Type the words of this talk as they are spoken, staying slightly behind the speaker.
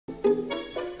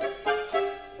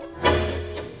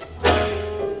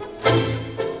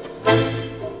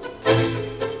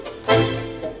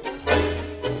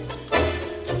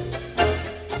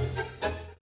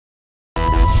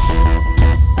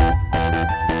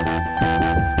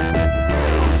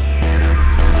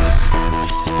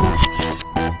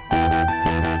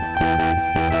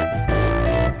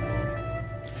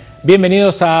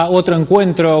Bienvenidos a otro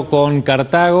encuentro con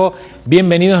Cartago.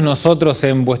 Bienvenidos nosotros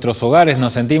en vuestros hogares.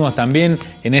 Nos sentimos también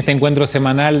en este encuentro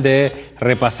semanal de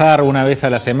repasar una vez a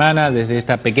la semana desde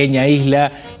esta pequeña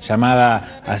isla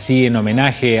llamada así en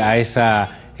homenaje a esa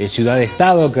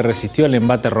ciudad-estado que resistió el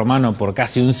embate romano por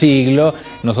casi un siglo.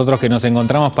 Nosotros que nos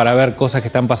encontramos para ver cosas que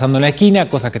están pasando en la esquina,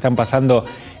 cosas que están pasando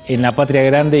en la patria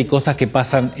grande y cosas que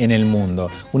pasan en el mundo.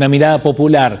 Una mirada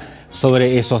popular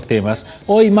sobre esos temas.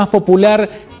 Hoy más popular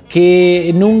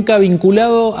que nunca,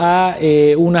 vinculado a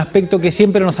un aspecto que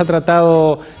siempre nos ha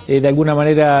tratado de alguna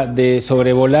manera de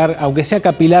sobrevolar, aunque sea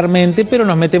capilarmente, pero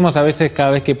nos metemos a veces cada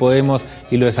vez que podemos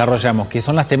y lo desarrollamos, que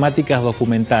son las temáticas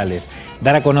documentales.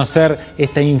 Dar a conocer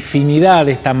esta infinidad,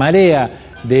 esta marea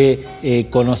de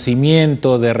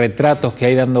conocimiento, de retratos que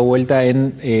hay dando vuelta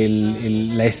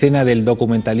en la escena del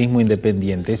documentalismo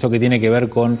independiente. Eso que tiene que ver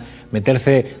con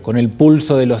meterse con el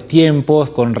pulso de los tiempos,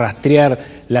 con rastrear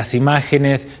las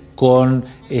imágenes, con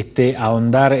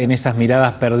ahondar en esas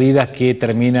miradas perdidas que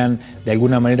terminan de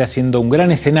alguna manera siendo un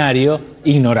gran escenario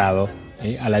ignorado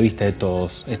a la vista de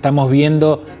todos. Estamos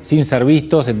viendo sin ser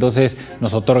vistos, entonces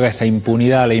nos otorga esa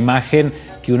impunidad a la imagen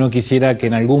que uno quisiera que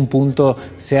en algún punto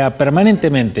sea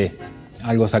permanentemente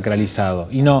algo sacralizado.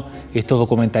 Y no, estos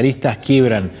documentalistas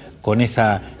quiebran con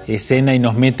esa escena y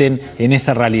nos meten en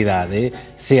esa realidad,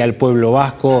 sea el pueblo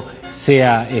vasco,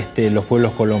 sea los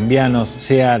pueblos colombianos,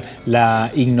 sea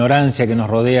la ignorancia que nos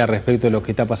rodea respecto de lo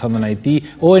que está pasando en Haití,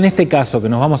 o en este caso que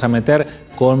nos vamos a meter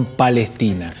con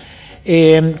Palestina.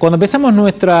 Cuando empezamos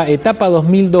nuestra etapa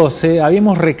 2012,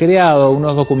 habíamos recreado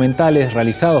unos documentales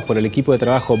realizados por el equipo de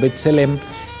trabajo B'Tselem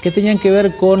que tenían que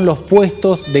ver con los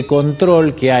puestos de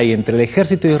control que hay entre el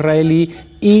ejército israelí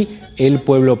y el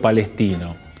pueblo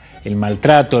palestino. El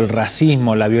maltrato, el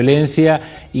racismo, la violencia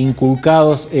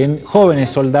inculcados en jóvenes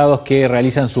soldados que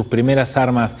realizan sus primeras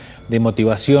armas de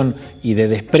motivación y de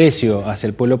desprecio hacia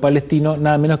el pueblo palestino,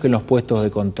 nada menos que en los puestos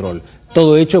de control.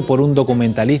 Todo hecho por un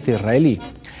documentalista israelí.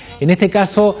 En este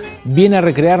caso viene a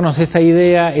recrearnos esa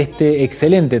idea, este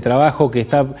excelente trabajo que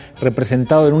está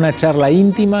representado en una charla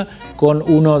íntima con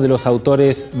uno de los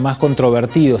autores más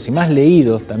controvertidos y más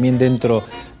leídos también dentro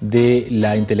de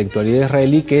la intelectualidad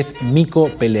israelí, que es Miko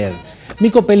Peled.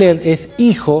 Miko Peled es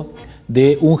hijo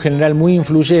de un general muy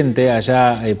influyente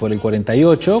allá por el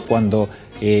 48, cuando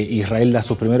Israel da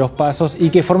sus primeros pasos,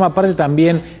 y que forma parte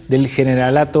también del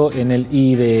generalato en el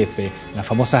IDF,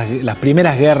 las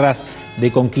primeras guerras de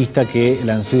conquista que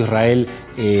lanzó Israel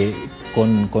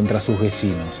contra sus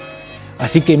vecinos.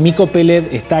 Así que Miko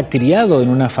Peled está criado en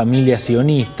una familia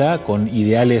sionista con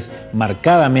ideales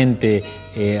marcadamente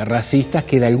racistas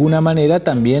que de alguna manera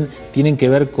también tienen que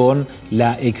ver con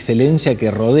la excelencia que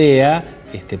rodea,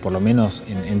 por lo menos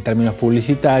en términos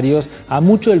publicitarios, a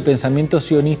mucho del pensamiento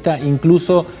sionista,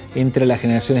 incluso entre las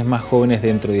generaciones más jóvenes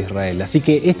dentro de Israel. Así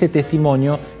que este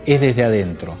testimonio es desde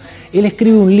adentro. Él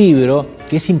escribe un libro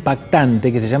que es impactante,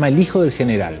 que se llama El hijo del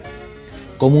general.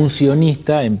 Como un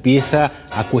sionista empieza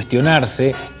a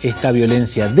cuestionarse esta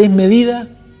violencia desmedida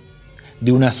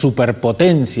de una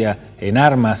superpotencia en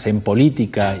armas, en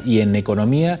política y en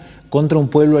economía contra un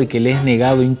pueblo al que le es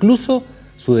negado incluso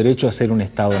su derecho a ser un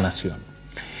Estado-nación.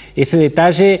 Ese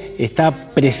detalle está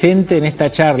presente en esta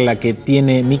charla que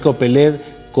tiene Miko Peled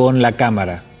con la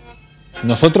cámara.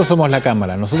 Nosotros somos la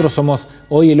cámara, nosotros somos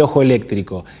hoy el ojo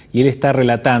eléctrico, y él está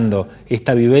relatando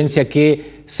esta vivencia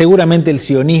que seguramente el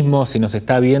sionismo, si nos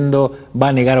está viendo, va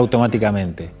a negar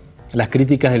automáticamente. Las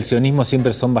críticas del sionismo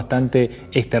siempre son bastante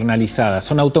externalizadas,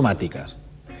 son automáticas.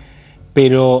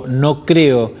 Pero no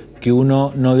creo que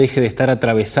uno no deje de estar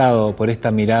atravesado por esta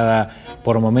mirada,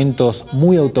 por momentos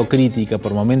muy autocrítica,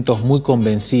 por momentos muy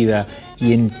convencida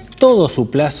y en todo su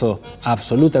plazo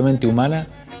absolutamente humana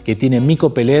que tiene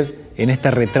Miko Peled en este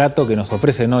retrato que nos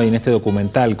ofrecen hoy en este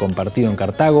documental compartido en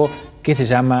Cartago, que se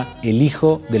llama El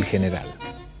hijo del general.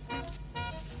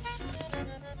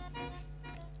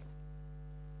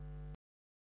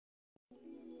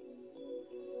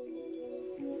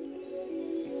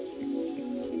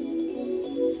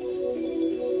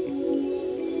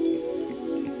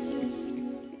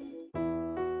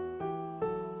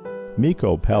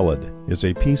 Miko Peled is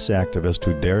a peace activist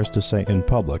who dares to say in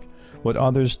public what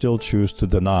others still choose to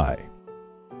deny.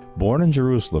 Born in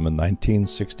Jerusalem in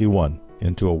 1961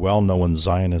 into a well-known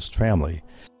Zionist family,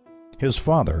 his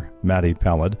father, Mati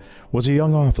Peled, was a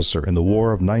young officer in the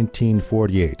War of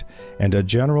 1948 and a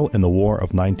general in the War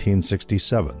of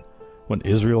 1967, when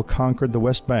Israel conquered the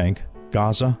West Bank,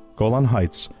 Gaza, Golan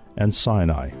Heights, and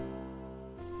Sinai.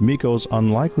 Miko's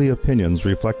unlikely opinions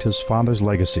reflect his father's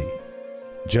legacy.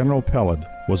 General Peled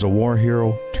was a war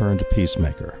hero turned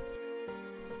peacemaker.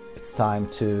 It's time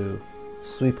to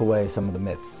sweep away some of the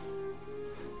myths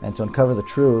and to uncover the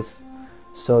truth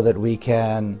so that we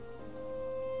can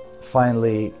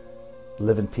finally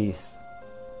live in peace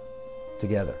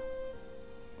together.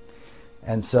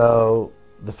 And so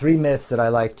the three myths that I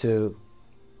like to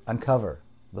uncover,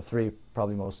 the three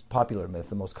probably most popular myths,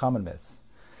 the most common myths.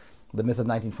 The myth of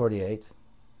 1948,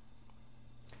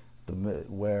 the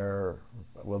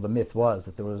myth was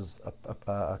that there was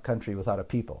a country without a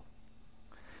people.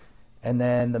 And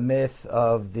then the myth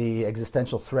of the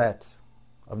existential threat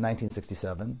of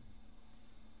 1967.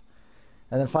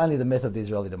 And then finally the myth of the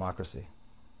Israeli democracy.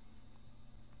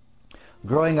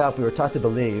 Growing up, we were taught to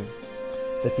believe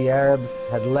that the Arabs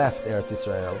had left Eretz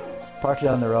Israel, partly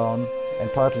on their own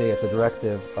and partly at the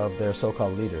directive of their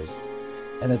so-called leaders,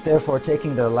 and that therefore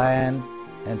taking their land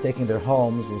and taking their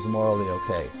homes was morally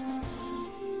okay.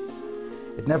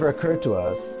 It never occurred to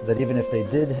us that even if they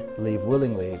did leave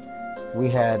willingly, we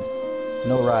had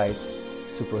no right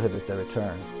to prohibit their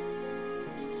return.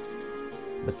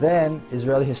 But then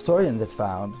Israeli historians had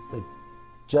found that,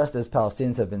 just as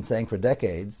Palestinians have been saying for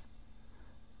decades,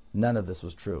 none of this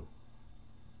was true.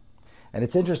 And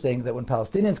it's interesting that when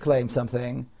Palestinians claim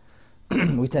something,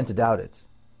 we tend to doubt it.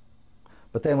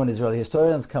 But then when Israeli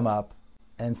historians come up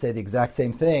and say the exact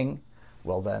same thing,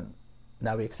 well then,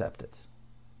 now we accept it.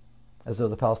 As though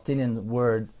the Palestinian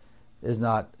word is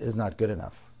not good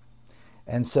enough.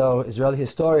 And so Israeli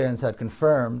historians had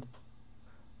confirmed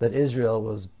that Israel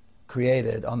was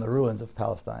created on the ruins of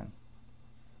Palestine.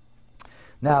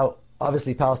 Now,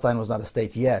 obviously Palestine was not a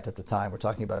state yet at the time. We're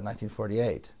talking about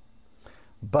 1948.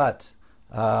 But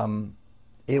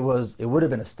it would have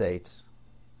been a state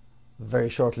very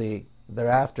shortly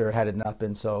thereafter had it not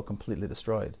been so completely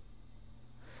destroyed.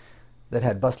 That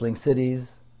had bustling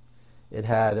cities, it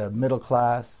had a middle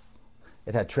class,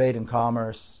 it had trade and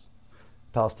commerce.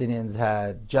 Palestinians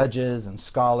had judges and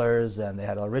scholars, and they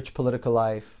had a rich political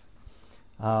life,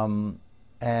 and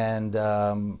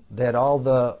they had all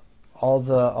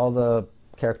the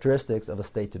characteristics of a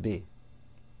state to be.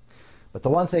 But the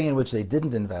one thing in which they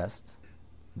didn't invest,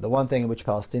 the one thing in which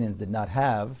Palestinians did not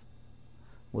have,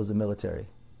 was the military.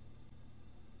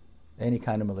 Any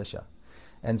kind of militia.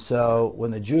 And so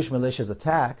when the Jewish militias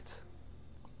attacked,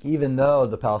 even though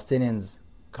the Palestinians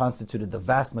constituted the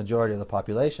vast majority of the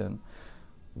population,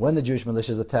 when the Jewish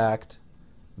militias attacked,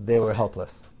 they were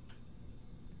helpless.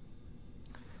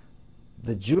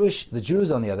 The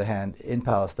Jews, on the other hand, in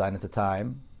Palestine at the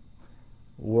time,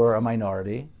 were a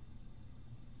minority,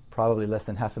 probably less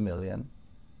than 500,000,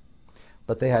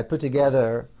 but they had put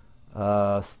together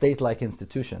state-like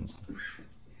institutions.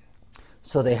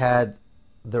 So they had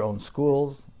their own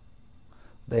schools,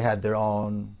 they had their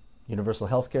own universal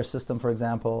healthcare system, for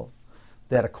example,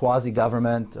 they had a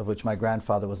quasi-government of which my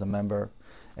grandfather was a member,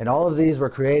 and all of these were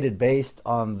created based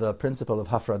on the principle of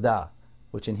hafradah,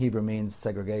 which in Hebrew means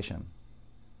segregation.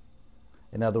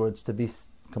 In other words, to be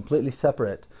completely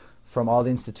separate from all the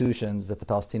institutions that the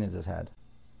Palestinians had had.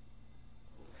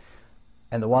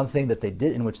 And the one thing that they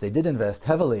did, in which they did invest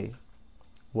heavily,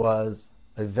 was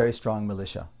a very strong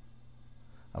militia.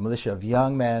 A militia of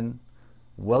young men,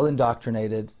 well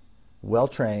indoctrinated, well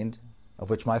trained, of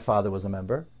which my father was a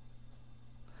member.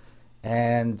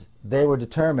 And they were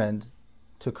determined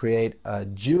to create a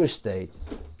Jewish state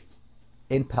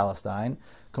in Palestine,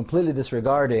 completely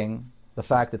disregarding the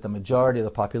fact that the majority of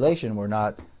the population were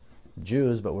not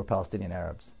Jews, but were Palestinian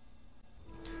Arabs.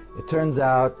 It turns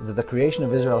out that the creation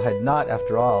of Israel had not,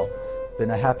 after all, been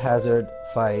a haphazard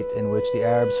fight in which the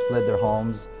Arabs fled their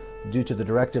homes due to the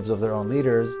directives of their own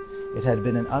leaders. It had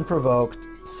been an unprovoked,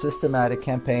 systematic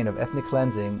campaign of ethnic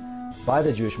cleansing by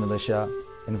the Jewish militia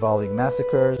involving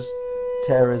massacres,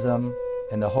 terrorism,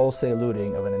 and the wholesale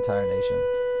looting of an entire nation.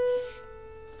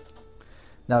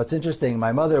 Now it's interesting,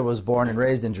 my mother was born and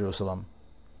raised in Jerusalem.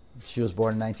 She was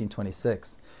born in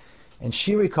 1926. And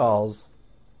she recalls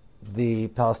the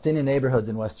Palestinian neighborhoods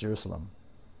in West Jerusalem.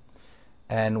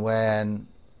 And when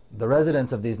the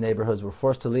residents of these neighborhoods were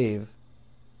forced to leave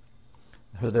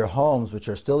their homes, which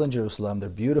are still in Jerusalem, they're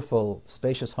beautiful,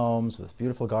 spacious homes with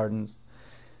beautiful gardens,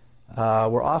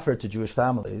 were offered to Jewish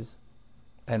families.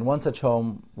 And one such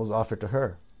home was offered to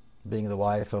her, being the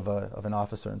wife of an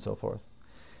officer and so forth.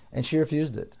 And she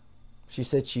refused it. She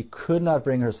said she could not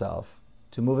bring herself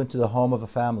to move into the home of a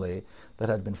family that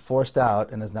had been forced out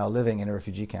and is now living in a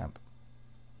refugee camp.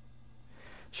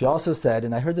 She also said,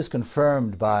 and I heard this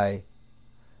confirmed by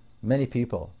many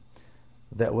people,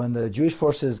 that when the Jewish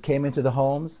forces came into the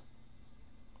homes,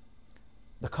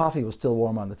 the coffee was still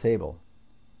warm on the table.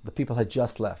 The people had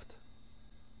just left.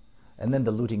 And then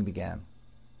the looting began.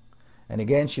 And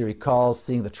again, she recalls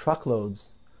seeing the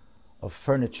truckloads of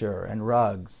furniture and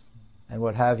rugs and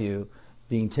what have you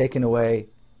being taken away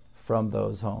from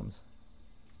those homes.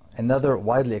 Another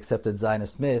widely accepted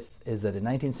Zionist myth is that in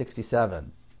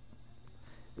 1967,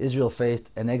 Israel faced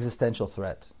an existential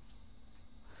threat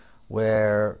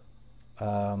where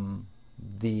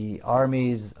the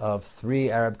armies of 3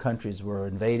 Arab countries were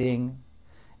invading,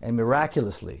 and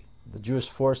miraculously the Jewish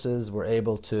forces were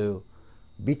able to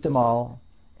beat them all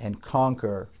and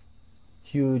conquer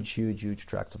huge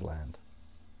tracts of land.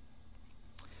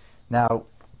 Now,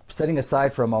 setting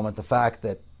aside for a moment the fact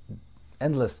that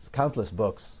countless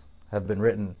books have been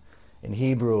written in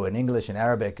Hebrew and English and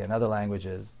Arabic and other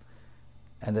languages,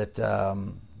 and that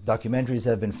documentaries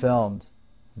have been filmed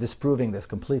disproving this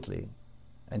completely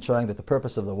and showing that the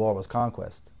purpose of the war was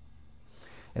conquest.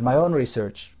 In my own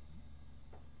research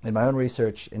in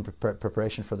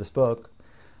preparation for this book,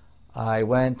 I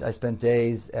spent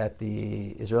days at the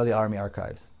Israeli Army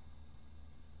archives,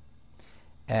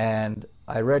 and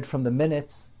I read from the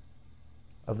minutes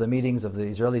of the meetings of the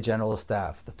Israeli General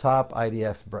Staff, the top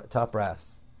IDF, top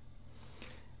brass,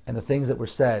 and the things that were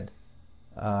said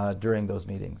during those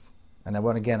meetings. And I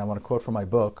want to quote from my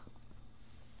book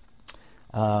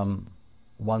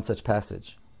one such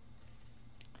passage.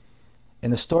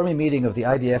 In a stormy meeting of the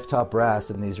IDF top brass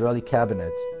in the Israeli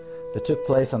cabinet that took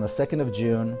place on the 2nd of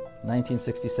June,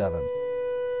 1967,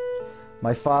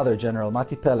 my father, General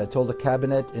Miko Peled, told the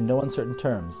cabinet in no uncertain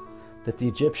terms that the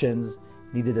Egyptians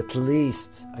needed at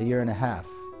least a year and a half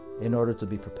in order to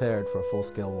be prepared for a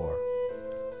full-scale war.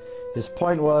 His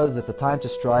point was that the time to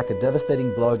strike a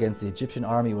devastating blow against the Egyptian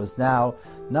army was now,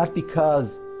 not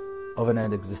because of an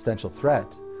existential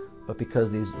threat, but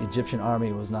because the Egyptian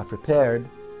army was not prepared,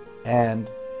 and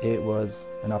it was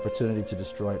an opportunity to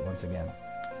destroy it once again.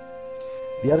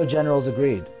 The other generals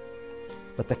agreed,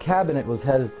 but the cabinet was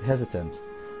hesitant.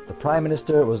 The prime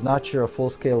minister was not sure a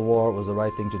full-scale war was the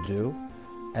right thing to do,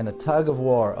 and a tug of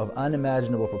war of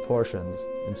unimaginable proportions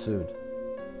ensued.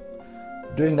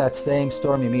 During that same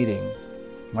stormy meeting,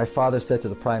 my father said to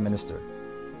the prime minister,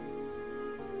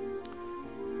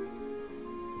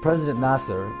 President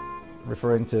Nasser,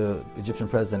 referring to Egyptian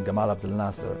President Gamal Abdel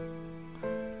Nasser,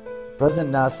 President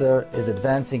Nasser is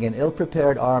advancing an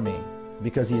ill-prepared army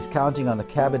because he's counting on the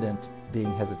cabinet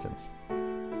being hesitant.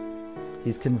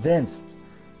 He's convinced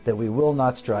that we will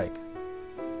not strike.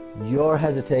 Your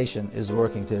hesitation is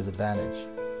working to his advantage.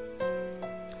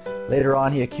 Later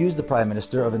on, he accused the prime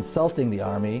minister of insulting the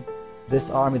army,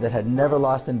 this army that had never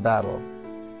lost in battle,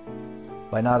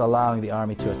 by not allowing the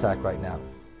army to attack right now.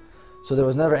 So there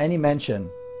was never any mention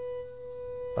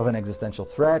of an existential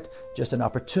threat, just an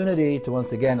opportunity to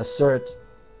once again assert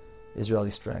Israeli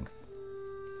strength.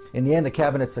 In the end, the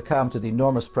cabinet succumbed to the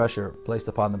enormous pressure placed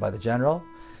upon them by the general,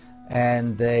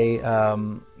 and they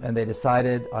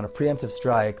decided on a preemptive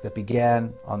strike that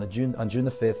began on June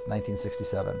the 5th,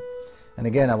 1967. And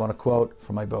again, I want to quote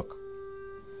from my book.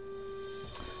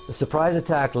 The surprise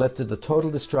attack led to the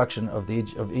total destruction of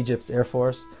Egypt's air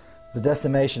force, the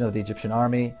decimation of the Egyptian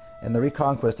army, and the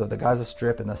reconquest of the Gaza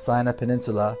Strip and the Sinai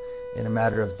Peninsula in a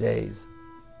matter of days.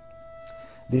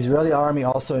 The Israeli army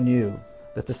also knew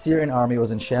that the Syrian army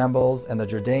was in shambles and the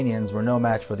Jordanians were no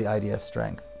match for the IDF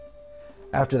strength.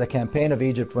 After the campaign of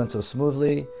Egypt went so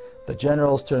smoothly, the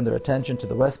generals turned their attention to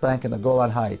the West Bank and the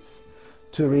Golan Heights,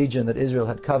 two regions that Israel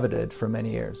had coveted for many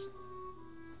years.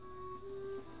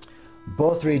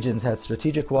 Both regions had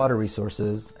strategic water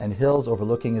resources and hills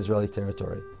overlooking Israeli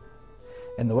territory.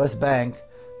 And the West Bank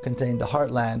contained the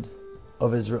heartland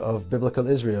of biblical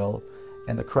Israel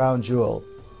and the crown jewel,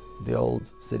 the old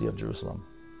city of Jerusalem.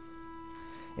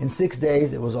 In 6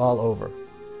 days, it was all over.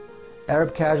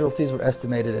 Arab casualties were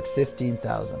estimated at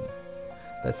 15,000.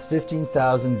 That's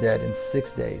 15,000 dead in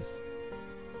 6 days.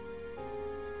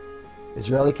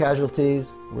 Israeli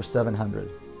casualties were 700.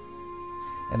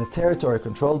 And the territory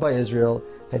controlled by Israel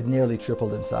had nearly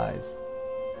tripled in size.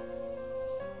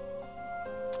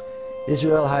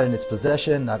 Israel had in its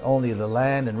possession not only the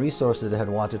land and resources it had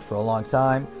wanted for a long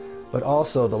time, but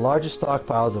also the largest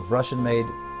stockpiles of Russian-made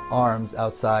arms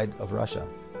outside of Russia.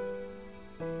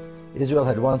 Israel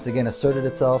had once again asserted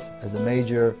itself as a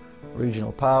major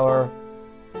regional power,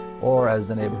 or as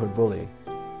the neighborhood bully.